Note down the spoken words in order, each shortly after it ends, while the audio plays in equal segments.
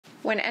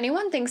When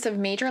anyone thinks of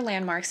major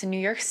landmarks in New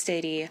York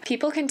City,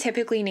 people can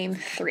typically name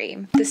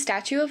three: the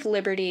Statue of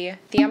Liberty,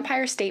 the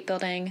Empire State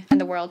Building,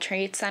 and the World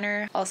Trade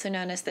Center, also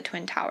known as the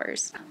Twin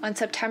Towers. On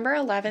September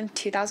 11,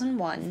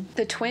 2001,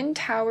 the Twin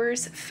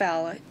Towers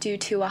fell due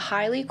to a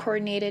highly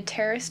coordinated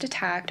terrorist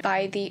attack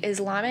by the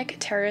Islamic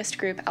terrorist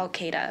group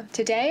Al-Qaeda.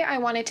 Today, I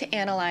wanted to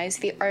analyze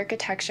the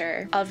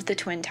architecture of the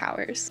Twin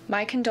Towers.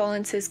 My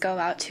condolences go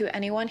out to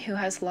anyone who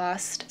has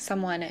lost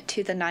someone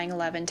to the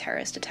 9/11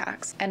 terrorist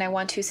attacks, and I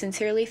want to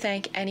sincerely thank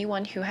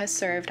anyone who has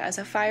served as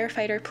a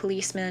firefighter,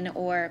 policeman,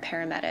 or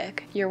paramedic.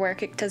 Your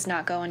work does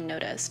not go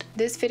unnoticed.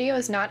 This video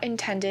is not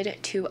intended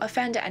to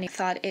offend anyone. I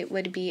thought it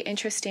would be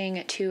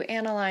interesting to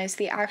analyze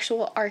the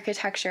actual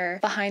architecture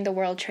behind the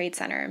World Trade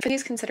Center.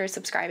 Please consider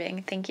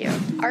subscribing. Thank you.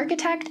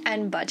 Architect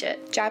and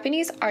budget.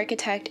 Japanese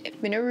architect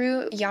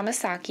Minoru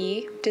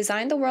Yamasaki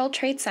designed the World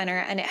Trade Center,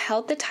 and it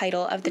held the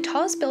title of the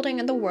tallest building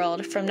in the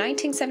world from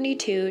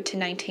 1972 to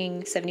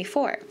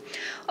 1974.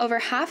 Over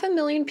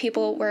 500,000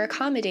 people were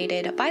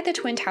accommodated by the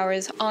Twin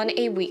Towers on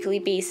a weekly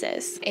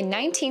basis. In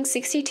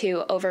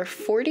 1962, over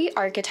 40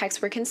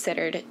 architects were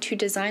considered to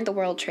design the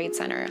World Trade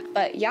Center,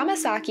 but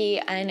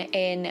Yamasaki and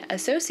an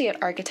associate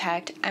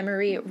architect,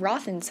 Emery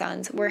Roth &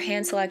 Sons, were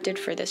hand-selected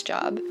for this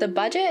job. The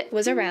budget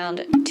was around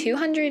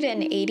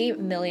 $280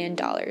 million.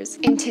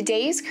 In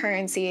today's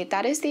currency,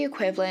 that is the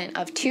equivalent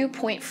of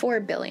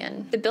 $2.4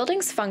 billion. The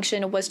building's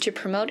function was to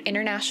promote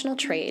international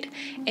trade.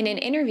 In an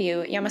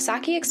interview,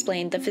 Yamasaki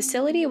explained the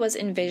facility was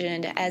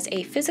envisioned as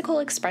a physical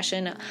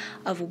expression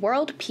of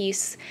world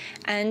peace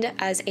and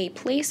as a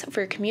place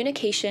for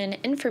communication,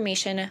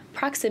 information,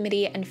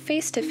 proximity, and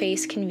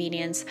face-to-face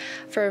convenience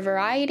for a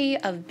variety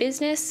of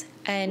business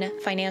and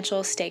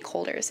financial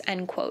stakeholders,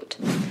 end quote.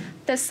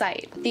 The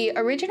site. The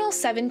original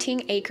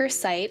 17-acre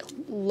site,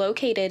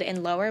 located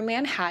in Lower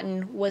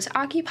Manhattan, was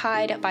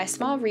occupied by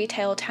small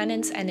retail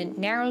tenants and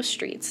narrow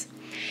streets.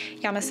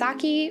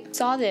 Yamasaki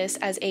saw this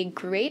as a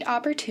great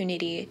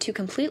opportunity to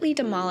completely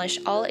demolish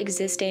all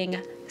existing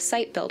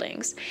site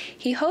buildings.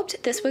 He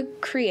hoped this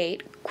would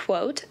create,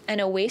 quote, an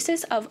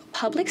oasis of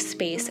public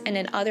space in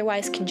an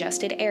otherwise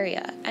congested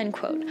area, end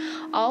quote,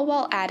 all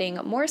while adding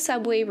more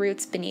subway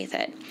routes beneath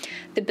it.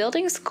 The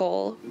building's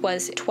goal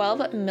was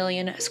 12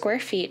 million square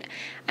feet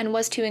and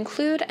was to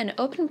include an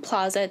open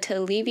plaza to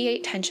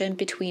alleviate tension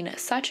between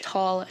such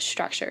tall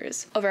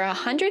structures. Over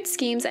 100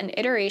 schemes and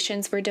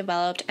iterations were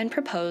developed and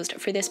proposed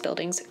for this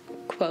building's,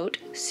 quote,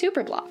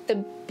 superblock.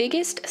 The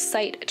biggest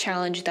site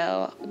challenge,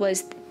 though,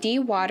 was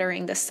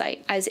dewatering the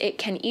site, as it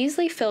can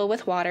easily fill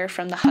with water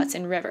from the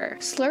Hudson River.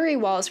 Slurry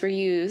walls were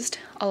used,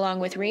 along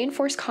with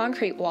reinforced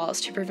concrete walls,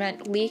 to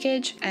prevent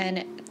leakage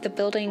and the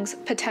building's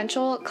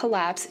potential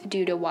collapse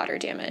due to water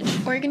damage.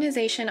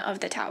 Organization of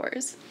the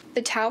towers.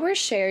 The towers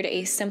shared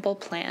a simple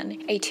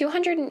plan: a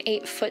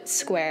 208-foot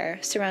square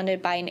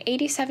surrounded by an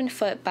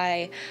 87-foot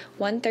by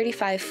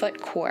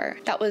 135-foot core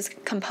that was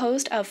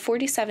composed of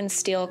 47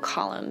 steel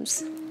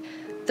columns.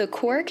 The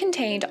core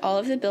contained all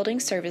of the building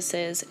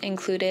services,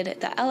 included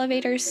the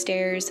elevators,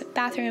 stairs,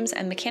 bathrooms,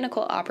 and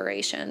mechanical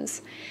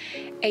operations.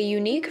 A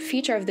unique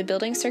feature of the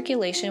building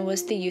circulation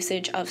was the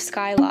usage of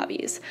sky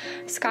lobbies.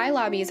 Sky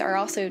lobbies are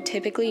also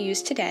typically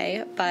used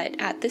today, but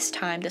at this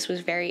time this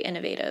was very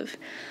innovative.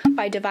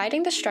 By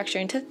dividing the structure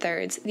into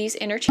thirds, these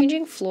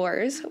interchanging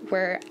floors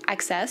were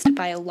accessed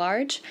by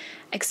large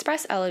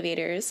express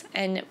elevators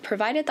and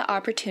provided the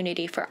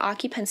opportunity for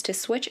occupants to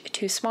switch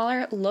to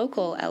smaller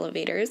local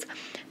elevators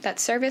that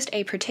serviced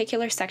a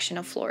particular section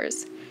of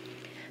floors.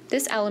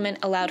 This element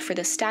allowed for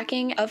the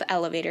stacking of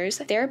elevators,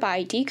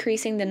 thereby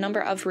decreasing the number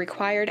of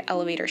required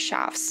elevator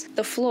shafts.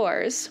 The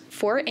floors,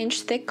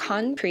 4-inch thick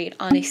concrete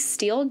on a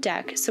steel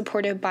deck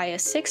supported by a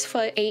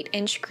 6-foot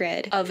 8-inch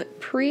grid of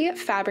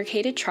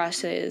prefabricated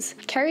trusses,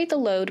 carried the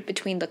load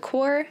between the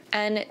core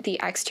and the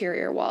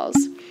exterior walls.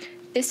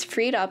 This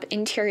freed up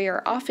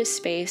interior office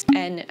space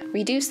and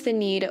reduced the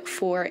need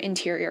for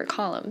interior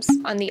columns.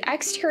 On the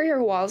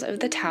exterior walls of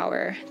the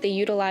tower, they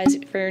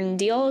utilized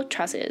Verndeal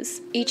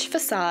trusses. Each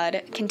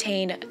facade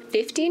contained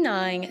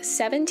 59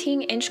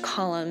 17-inch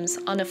columns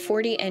on a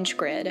 40-inch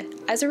grid.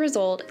 As a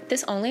result,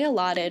 this only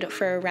allotted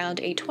for around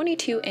a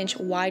 22-inch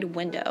wide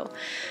window.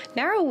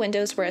 Narrow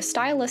windows were a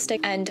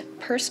stylistic and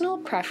personal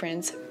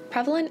preference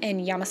prevalent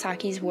in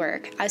Yamasaki's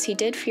work, as he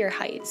did fear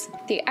heights.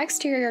 The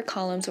exterior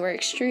columns were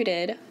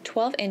extruded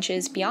 12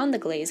 inches beyond the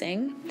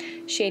glazing,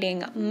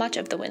 shading much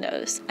of the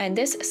windows, and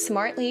this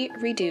smartly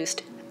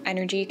reduced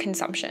energy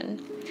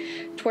consumption.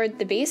 Toward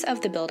the base of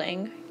the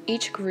building,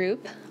 each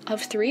group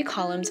of 3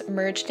 columns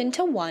merged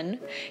into one,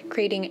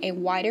 creating a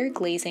wider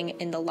glazing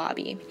in the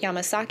lobby.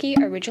 Yamasaki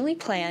originally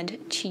planned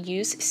to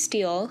use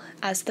steel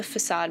as the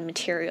facade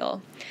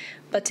material,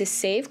 but to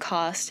save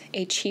cost,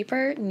 a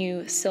cheaper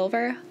new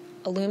silver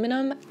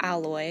aluminum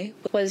alloy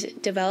was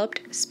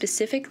developed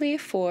specifically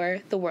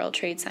for the World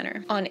Trade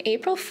Center. On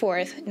April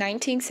 4th,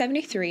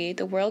 1973,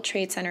 the World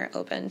Trade Center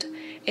opened.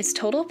 Its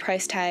total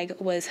price tag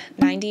was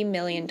 $90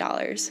 million.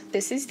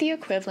 This is the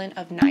equivalent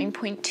of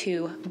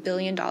 $9.2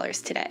 billion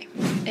today.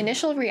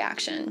 Initial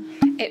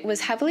reaction. It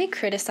was heavily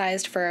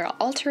criticized for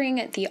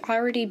altering the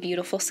already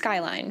beautiful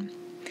skyline.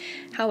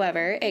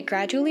 However, it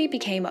gradually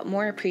became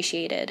more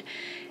appreciated.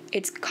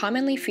 It's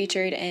commonly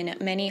featured in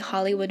many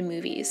Hollywood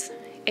movies.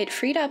 It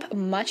freed up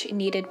much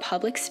needed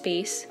public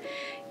space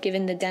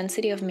given the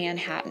density of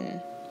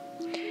Manhattan.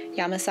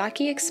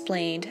 Yamasaki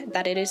explained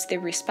that it is the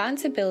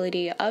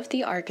responsibility of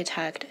the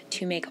architect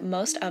to make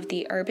most of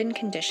the urban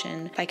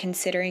condition by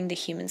considering the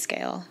human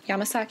scale.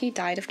 Yamasaki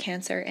died of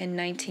cancer in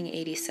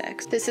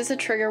 1986. This is a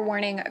trigger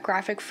warning,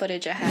 graphic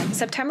footage ahead.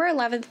 September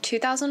 11th,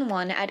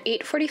 2001 at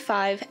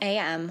 8:45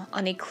 a.m.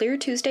 on a clear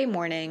Tuesday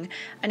morning,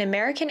 an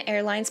American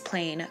Airlines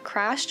plane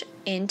crashed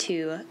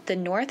into the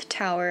North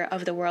Tower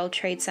of the World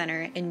Trade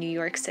Center in New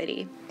York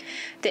City.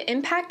 The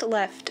impact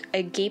left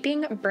a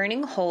gaping,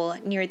 burning hole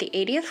near the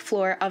 80th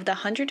floor of the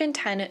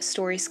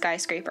 110-story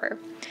skyscraper.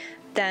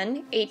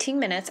 Then, 18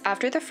 minutes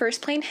after the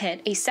first plane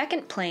hit, a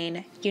second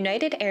plane,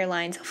 United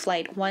Airlines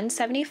Flight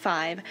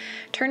 175,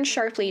 turned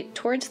sharply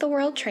towards the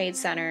World Trade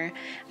Center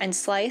and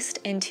sliced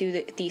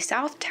into the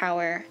South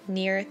Tower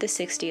near the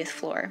 60th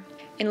floor.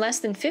 In less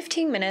than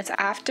 15 minutes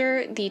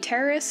after the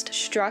terrorist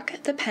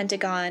struck the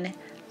Pentagon,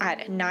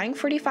 at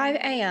 9:45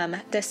 a.m.,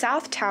 the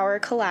South Tower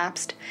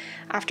collapsed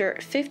after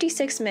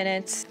 56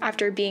 minutes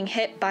after being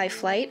hit by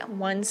Flight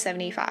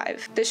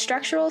 175. The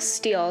structural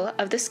steel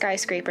of the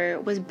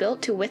skyscraper was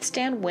built to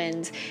withstand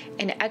winds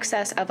in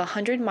excess of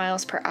 100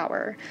 miles per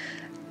hour,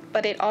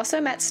 but it also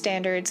met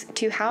standards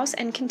to house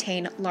and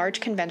contain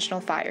large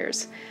conventional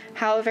fires.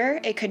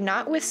 However, it could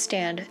not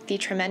withstand the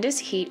tremendous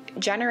heat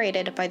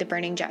generated by the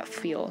burning jet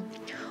fuel.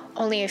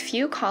 Only a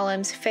few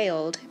columns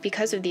failed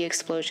because of the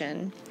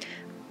explosion.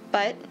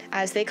 But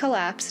as they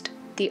collapsed,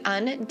 the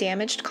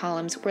undamaged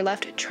columns were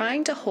left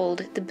trying to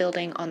hold the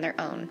building on their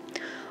own.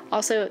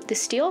 Also, the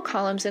steel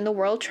columns in the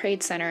World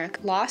Trade Center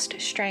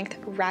lost strength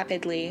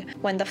rapidly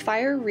when the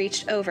fire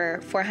reached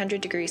over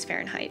 400 degrees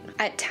Fahrenheit.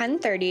 At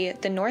 10:30,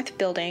 the north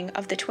building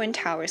of the Twin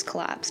Towers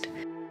collapsed.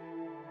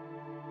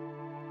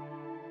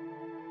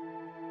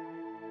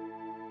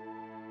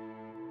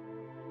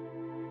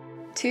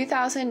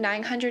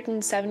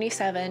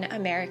 (2,977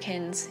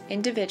 Americans,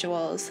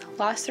 individuals,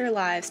 lost their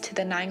lives to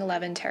the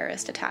 9/11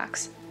 terrorist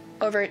attacks.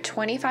 Over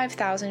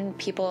 25,000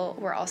 people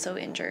were also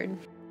injured.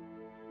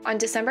 On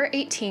December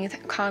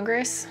 18th,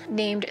 Congress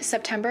named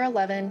September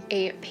 11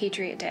 a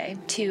Patriot Day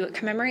to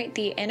commemorate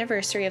the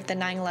anniversary of the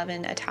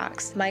 9/11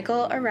 attacks.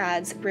 Michael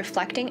Arad's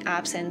reflecting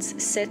absence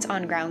sits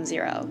on ground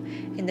zero,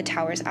 in the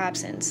tower's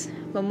absence,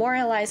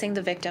 memorializing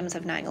the victims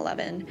of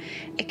 9/11.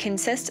 It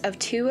consists of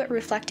two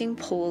reflecting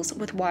pools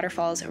with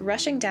waterfalls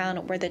rushing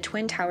down where the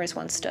Twin Towers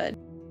once stood.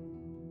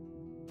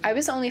 I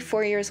was only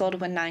 4 years old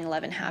when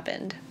 9/11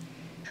 happened.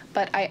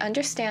 But I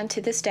understand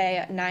to this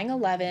day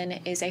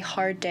 9/11 is a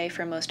hard day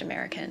for most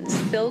Americans.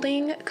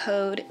 Building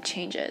code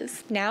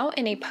changes. Now,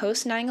 in a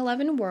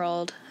post-9/11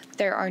 world,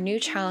 there are new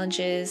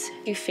challenges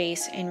you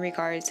face in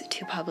regards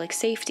to public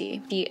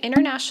safety. The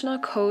International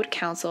Code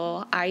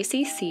Council,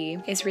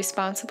 ICC, is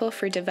responsible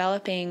for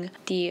developing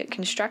the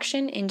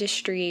construction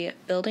industry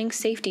building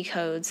safety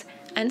codes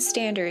and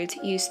standards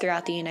used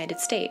throughout the United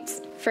States.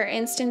 For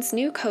instance,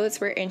 new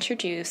codes were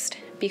introduced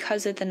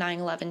because of the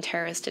 9/11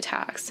 terrorist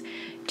attacks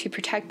to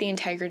protect the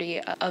integrity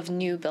of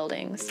new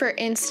buildings. For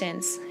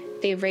instance,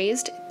 they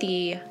raised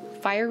the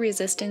fire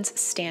resistance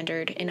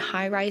standard in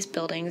high-rise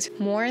buildings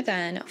more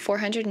than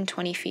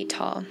 420 feet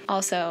tall.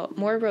 Also,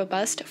 more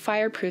robust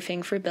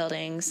fireproofing for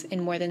buildings in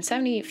more than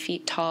 70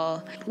 feet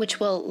tall, which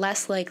will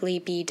less likely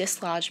be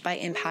dislodged by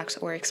impacts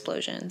or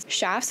explosions.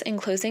 Shafts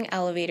enclosing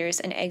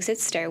elevators and exit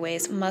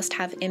stairways must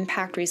have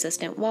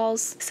impact-resistant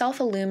walls.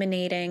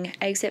 Self-illuminating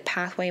exit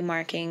pathway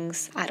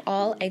markings at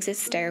all exit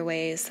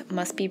stairways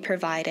must be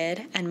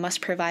provided and must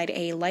provide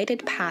a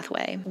lighted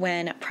pathway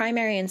when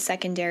primary and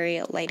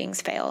secondary lightings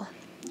fail.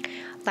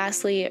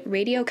 Lastly,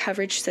 radio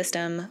coverage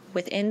system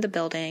within the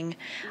building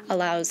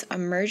allows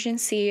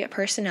emergency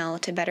personnel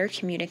to better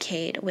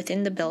communicate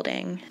within the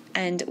building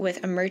and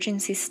with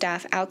emergency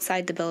staff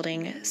outside the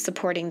building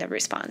supporting the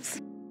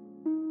response.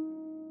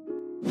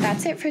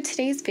 That's it for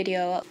today's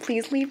video.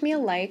 Please leave me a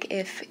like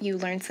if you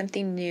learned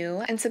something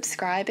new and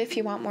subscribe if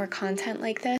you want more content like this.